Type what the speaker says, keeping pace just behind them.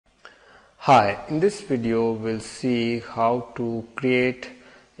Hi, in this video we'll see how to create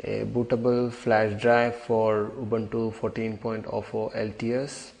a bootable flash drive for Ubuntu 14.04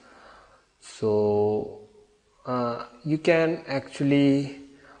 LTS. So you can actually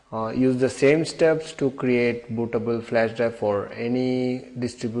use the same steps to create bootable flash drive for any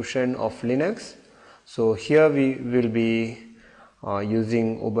distribution of Linux. So here we will be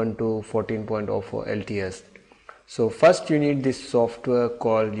using Ubuntu 14.04 LTS. So first you need this software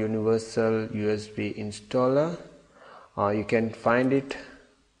called Universal USB Installer. You can find it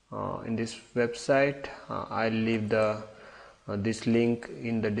in this website. I'll leave this link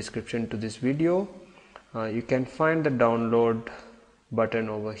in the description to this video. You can find the download button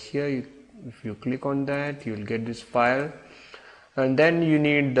over here. If you click on that, you will get this file, and then you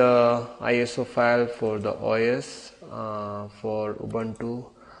need the ISO file for the OS for Ubuntu.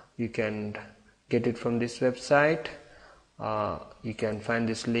 You can get it from this website. You can find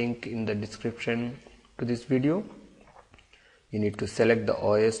this link in the description to this video. You need to select the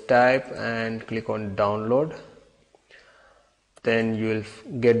OS type and click on download. Then you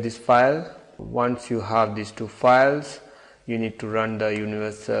will get this file. Once you have these two files, you need to run the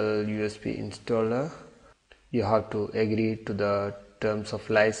Universal USB installer. You have to agree to the terms of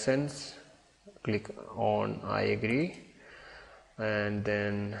license. Click on I agree, and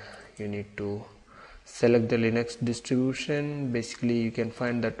then you need to select the Linux distribution. Basically you can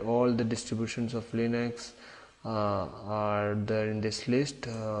find that all the distributions of Linux are there in this list.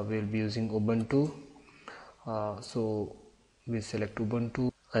 We'll be using Ubuntu, so we select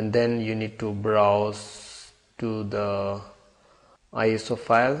Ubuntu, and then you need to browse to the ISO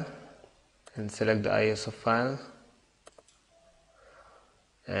file and select the ISO file,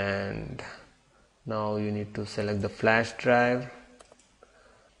 and now you need to select the flash drive.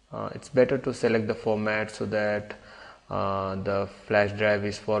 It's better to select the format so that the flash drive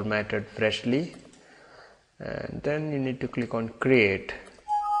is formatted freshly, and then you need to click on create.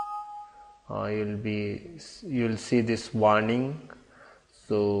 You'll see this warning,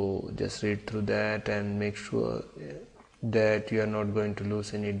 so just read through that and make sure that you are not going to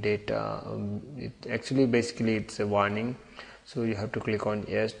lose any data. Basically it's a warning, so you have to click on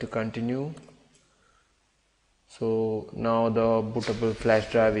yes to continue. So now the bootable flash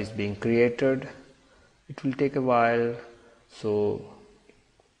drive is being created. It will take a while, so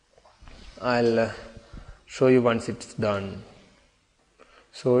I'll show you once it's done.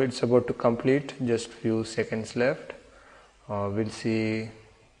 So it's about to complete, just few seconds left. We'll see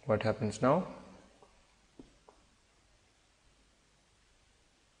what happens now.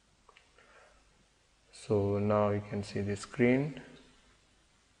 So now you can see the screen.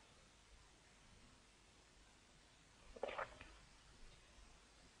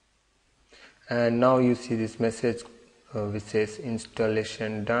 And now you see this message which says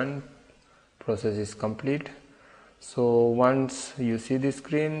installation done, process is complete. So once you see this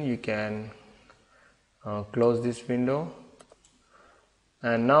screen, you can close this window,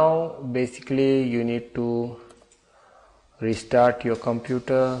 and now basically you need to restart your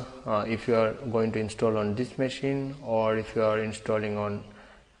computer if you are going to install on this machine, or if you are installing on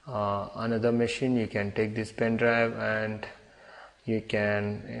another machine, you can take this pen drive and you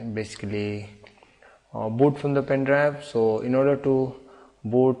can basically boot from the pen drive. So in order to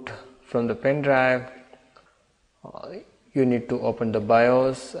boot from the pen drive, you need to open the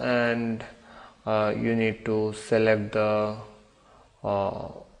BIOS, and you need to select the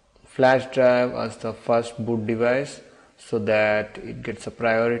flash drive as the first boot device so that it gets a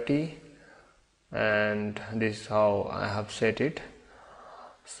priority, and this is how I have set it.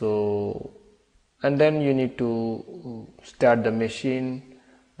 So, and then you need to start the machine,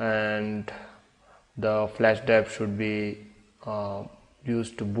 and the flash drive should be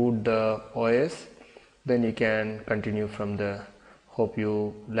used to boot the OS. Then you can continue from there. Hope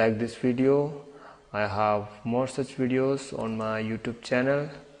you like this video. I have more such videos on my YouTube channel.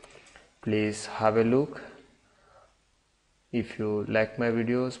 Please have a look. If you like my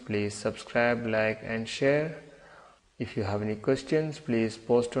videos, please subscribe, like and share. If you have any questions, please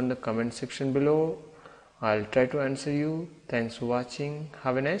post on the comment section below. I'll try to answer you. Thanks for watching.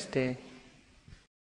 Have a nice day.